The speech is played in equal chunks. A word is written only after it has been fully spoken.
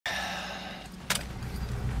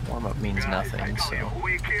Warm-up means nothing, so...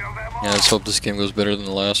 Yeah, let's hope this game goes better than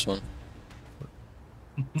the last one.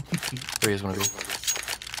 Where do you guys want to go?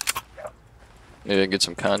 Maybe I get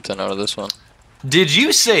some content out of this one. Did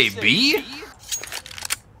you say B? We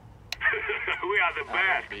are the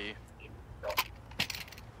best.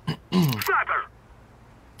 Sniper.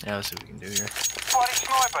 Yeah, let's see what we can do here. Spotty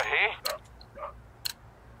sniper here.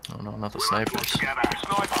 Oh no, not the snipers. Sniper.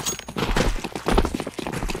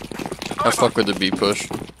 I fuck with the B push.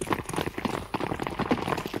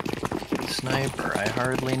 Sniper, I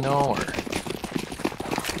hardly know her.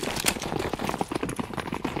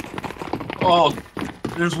 Oh,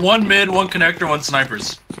 there's one mid, one connector, one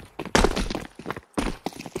snipers.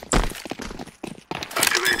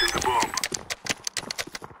 Activating the bomb.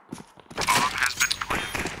 Bomb has been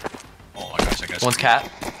planted. Oh, I got you. One's cat.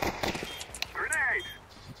 Grenade.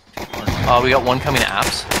 We got one coming to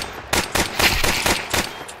apps.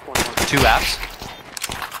 Two apps.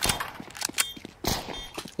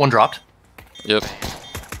 One dropped. Yep.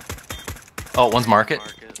 Oh, one's market.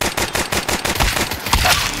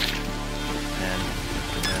 And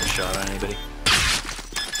a shot on anybody.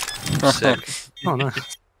 Sick. Oh no.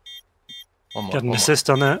 One more. Got an One assist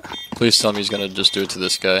on that. Please tell me he's gonna just do it to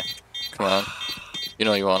this guy. Come on. You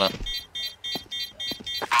know you wanna.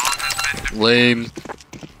 Lame.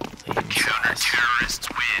 Counter-terrorists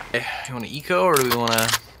win. Hey, you want to eco or do we want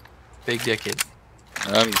to big dick it?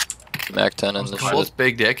 I'm Mac 10 in this Well, it's shit.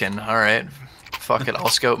 big dicking. Alright. Fuck it, I'll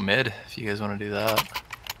scout mid if you guys want to do that.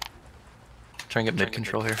 Try and get mid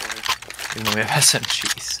control here. Even though we have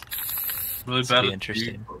SMGs. Really This bad. would be at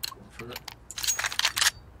interesting.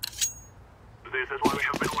 This is what we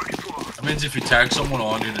have been working for. That means if you tag someone,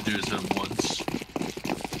 all I need to do is hit them once.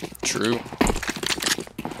 True.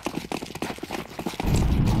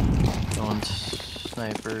 Going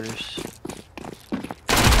snipers.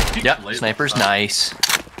 Keep Yep, late snipers, last time. nice.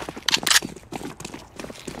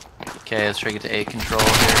 Okay, let's try to get to A control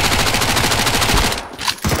here.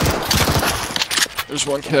 There's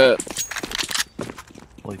one cat.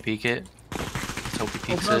 Will he peek it? Let's hope he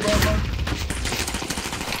peeks it.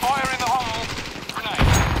 Fire in the hole. Grenade.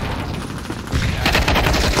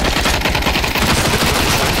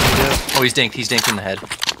 Oh, he's dinked in the head.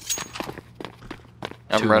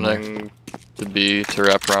 I'm Two in running to B to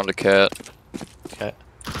wrap around a cat. Okay.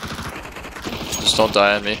 Just don't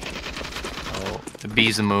die on me. Oh, the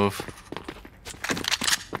B's a move.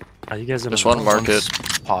 Are you guys in There's a one wall? market.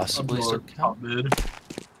 Possibly Up still north, count. top mid.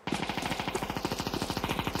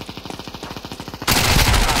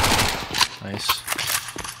 Nice.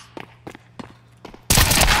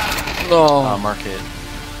 No. Market.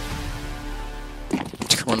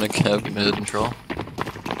 Going to cab Mid mid. control.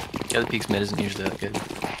 Yeah, the peaks mid isn't usually that good.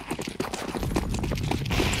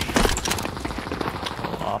 A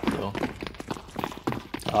little off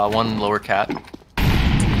though. One lower cat.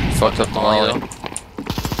 Fucked up the molly. though.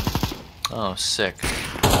 Oh, sick.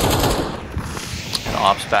 And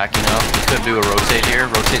ops backing up. Could do a rotate here.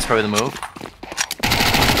 Rotate's probably the move.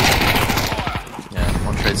 Yeah,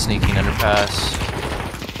 one tried sneaking underpass.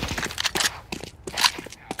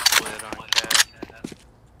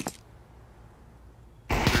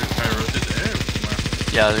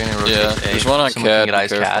 Yeah, they're gonna rotate Yeah, to A. there's one on Someone cat, can get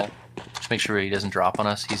eyes be careful. cat. Just make sure he doesn't drop on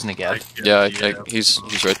us. He's in a gap. Yeah, he's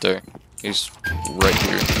right there. He's right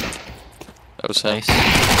here. That was him. Nice.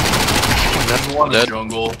 There's one in Dead.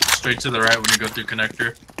 jungle, straight to the right when you go through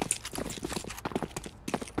connector.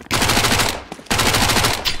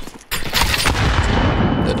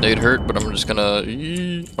 That nade hurt, but I'm just gonna.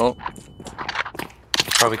 Oh,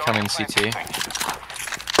 Probably coming CT. Bomb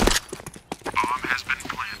has been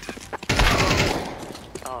planted.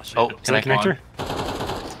 Oh, Is that connector.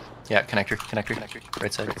 connector? Yeah, connector.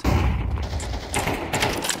 Right side.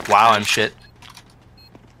 Wow, I'm shit.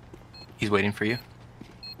 He's waiting for you.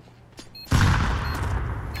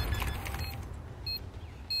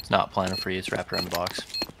 It's not planning for you, it's wrapped around the box.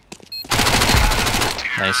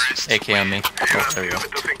 Nice. AK on me. Oh, there we go.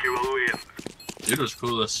 To think you will win. Dude was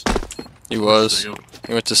clueless. he was.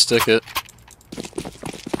 He went to stick it.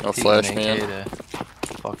 No He's flash, an man. AK to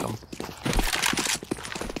fuck him.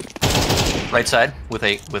 Right side with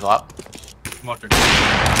op. Come on,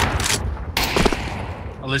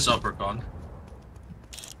 at least upper con.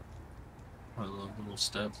 A little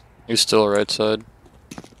step. He's still right side.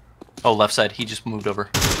 Oh, left side. He just moved over.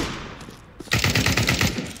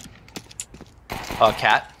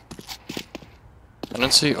 Cat. I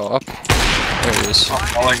didn't see op. There he is.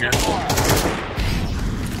 Falling in.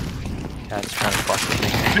 Cat's trying to fuck with me.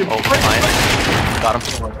 Oh, fine. Got him.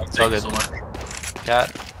 It's all good. So much.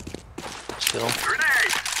 Cat. Still.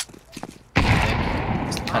 Grenade.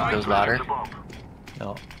 Hunt goes ladder. The bomb.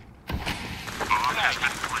 No.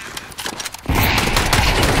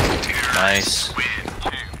 Nice.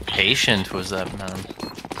 Patient was that man.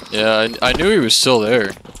 Yeah, I knew he was still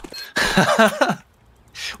there.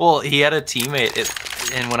 Well, he had a teammate,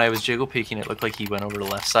 and when I was jiggle peeking, it looked like he went over to the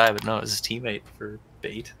left side, but no, it was his teammate for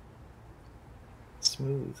bait.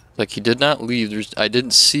 Smooth. Like, he did not leave. I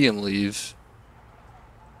didn't see him leave.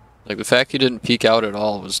 Like, the fact he didn't peek out at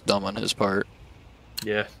all was dumb on his part.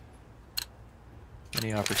 Yeah.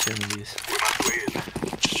 Many opportunities.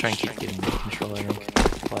 Just try and keep getting mid control, I think.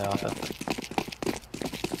 Play off it.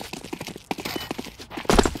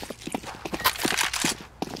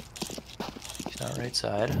 He's not right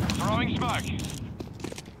side. Throwing smoke.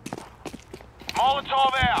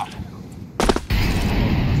 Molotov out.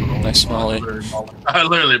 Nice Molly. I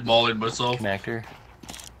literally mollied myself. Connector.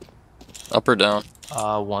 Up or down?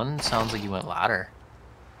 One sounds like you went ladder.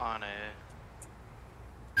 On A.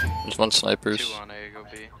 There's one snipers. 2 on A, go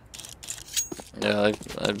B. Yeah,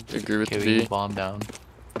 I agree with Okay, the we B. can bomb down.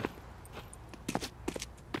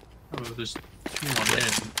 Oh, there's 2 on A.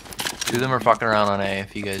 Two of them are fucking around on A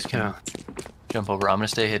if you guys can Yeah. jump over. I'm gonna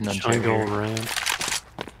stay hidden on Jungle jungle. ramp.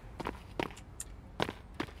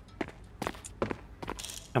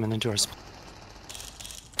 Coming into our spot.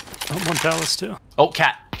 Oh, one Dallas too. Oh,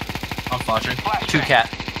 cat. I'm flashing. Two cat.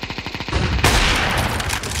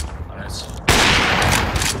 Nice.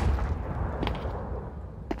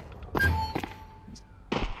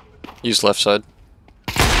 Use left side.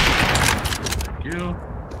 Thank you.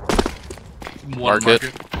 One Market.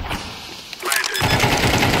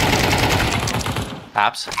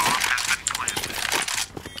 Apps.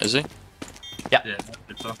 Is he? Yeah, I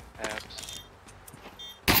think so. Abs.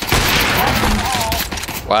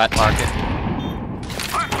 What? Market.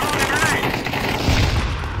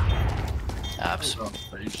 Apps. Oh,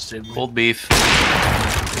 you just saved me. Cold beef.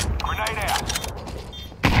 Grenade out.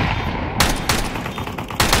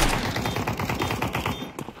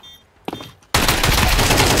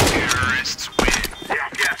 Terrorists win. Yeah,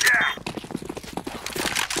 yeah, yeah.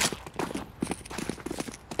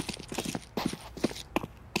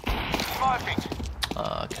 Smoking.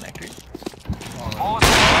 Connector.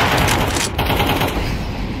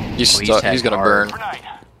 He's, Oh, he's he's gonna hard. burn. Grenade.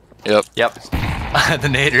 Yep. Yep. The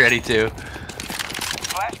nade ready too.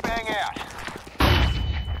 Flashbang out.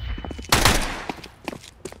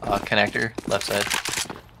 Connector, left side.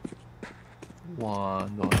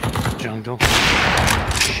 One going. Jungle.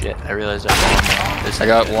 Shit, I realized I bombed this. I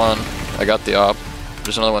got one. I got the op.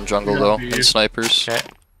 There's another one jungle though. Yeah. And snipers. Okay.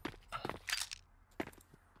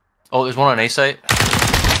 Oh, there's one on A site.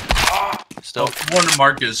 Still. Oh, one to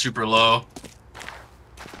market is super low.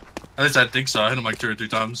 At least I think so. I hit him like 2 or 3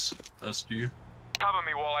 times. That's you. Cover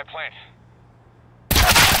me while I plant.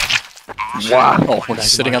 Wow. Back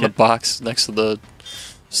He's sitting on the market. box next to the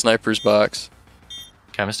sniper's box.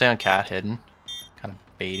 Okay, I'm gonna stay on cat hidden. Kind of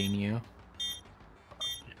baiting you.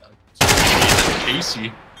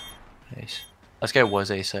 Casey. Nice. This guy was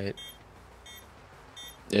A site.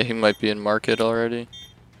 Yeah, he might be in market already.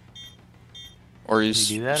 Or Did he's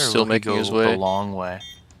he do that, or still will he making go his the way. long way?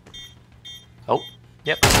 Oh,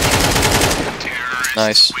 yep.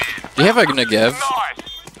 Nice. Do you have a Negev? Nice.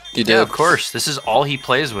 You Yeah, did. of course. This is all he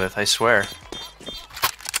plays with. I swear.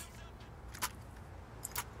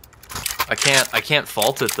 I can't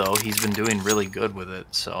fault it though. He's been doing really good with it.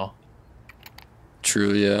 So.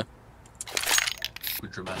 True, yeah.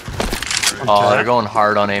 Good dramatic. Oh, they're going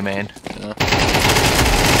hard on A main. Yeah.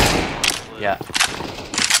 Yeah.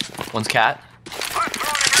 One's cat.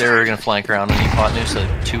 They're gonna flank around on hypotenuse, so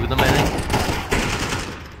 2 of them, I think.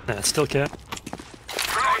 That's still cat.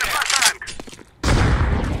 Throwing a flashbang.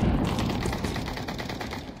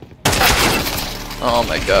 Oh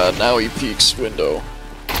my god, now he peeks window.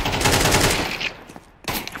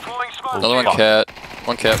 Deploying smoke. Another one fuck. cat.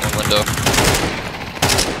 One cat, one window.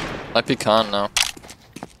 Might be con now.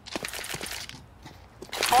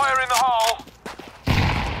 Fire in the hole.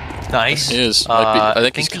 Nice. He is. Might be, I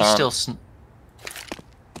think he's he's con. still.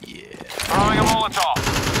 Yeah. Throwing a Molotov.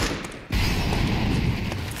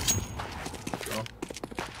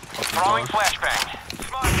 Throwing flashbang.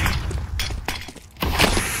 Smoking.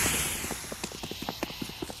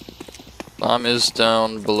 Bomb is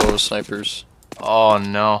down below snipers. Oh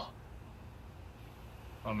no.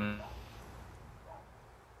 I mean,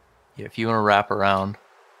 Yeah, if you want to wrap around,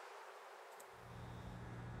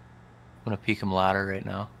 I'm gonna peek him ladder right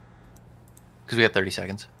now, because we have 30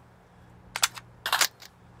 seconds.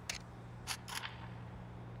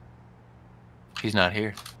 He's not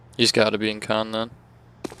here. He's gotta be in con then.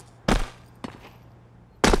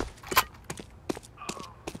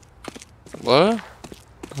 What?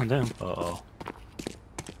 Oh, damn. Uh-oh.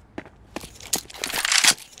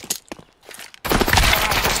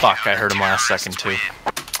 Fuck, I heard him last second too.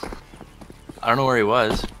 I don't know where he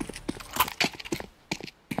was.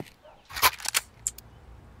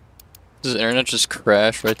 Does the internet just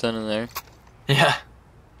crash right then and there? Yeah.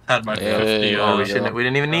 Had my Hey, 50. Oh, we yeah. shouldn't. We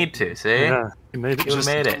didn't even need to. See? Yeah, you made it. You Just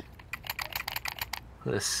made it.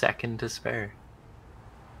 With a second to spare.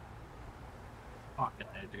 Fucking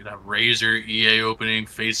A, dude. That Razer EA opening,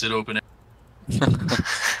 Faceit opening,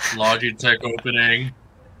 Logitech opening.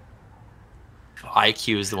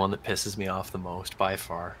 IQ is the one that pisses me off the most by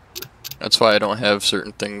far. That's why I don't have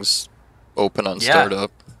certain things open on Yeah.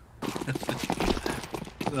 startup.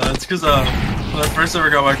 It's because when I first ever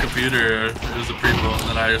got my computer, it was a prequel, and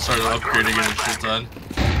then I started upgrading it and shit ton.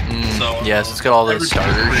 So, Yes, it's got all the every-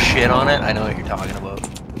 starter shit on it. I know what you're talking about.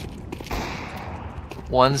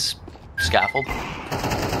 One's scaffold.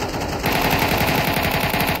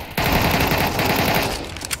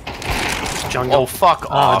 jungle. Oh, fuck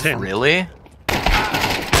off. damn. Really?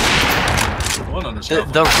 One under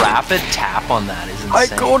The rapid tap on that is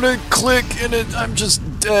insane. to click and I'm just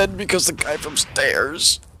dead because the guy from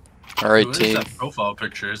stairs. Alright, What is team. that profile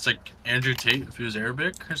picture? It's like Andrew Tate if he was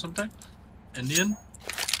Arabic or something? Indian?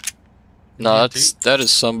 No, Indian Tate? that is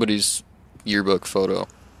somebody's yearbook photo.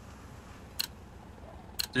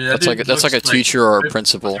 Dude, that That's dude like a looks teacher or a 50.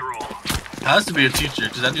 principal. Has to be a teacher,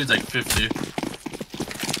 because that dude's like 50.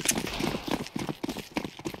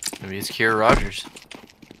 Maybe it's Kira Rogers.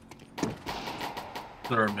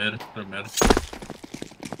 They're mid. They're mid.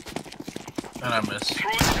 And I missed.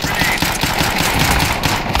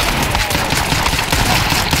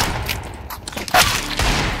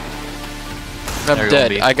 I'm There you dead.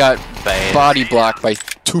 go, B. I got Bad. body blocked by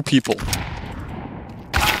 2 people.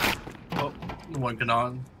 Oh, one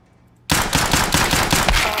cannot.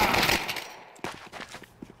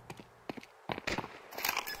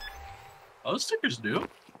 Oh, those stickers new?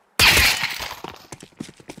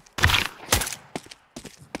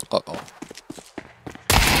 Uh-oh.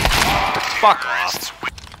 Fuck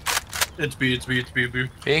off. It's B, it's B, it's B, B.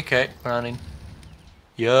 Okay, running.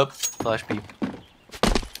 Yup. Flash beep.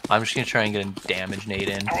 I'm just gonna try and get a damage nade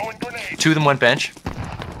in. Two of them went bench.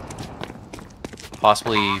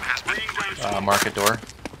 Possibly market door.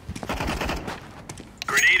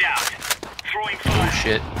 Grenade out. Throwing Oh flash.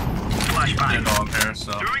 shit. Didn't know I'm here,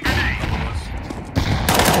 so. Throwing grenade.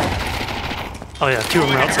 Oh yeah, 2 of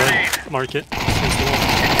them are outside. Market. Against the wall.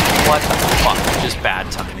 What the fuck? Just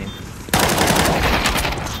bad timing.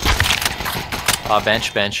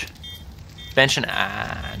 Bench, bench. Bench and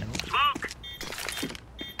no. Smoke.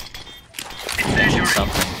 Bench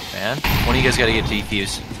something, man. One of you guys gotta get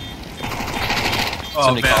defuse. Oh,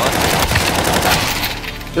 Somebody man. call it.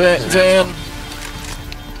 Van! Damn.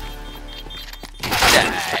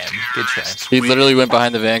 Good try. He literally went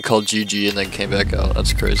behind the van, called GG, and then came back out.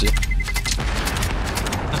 That's crazy.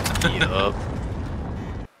 Yup.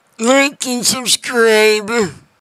 Like and subscribe.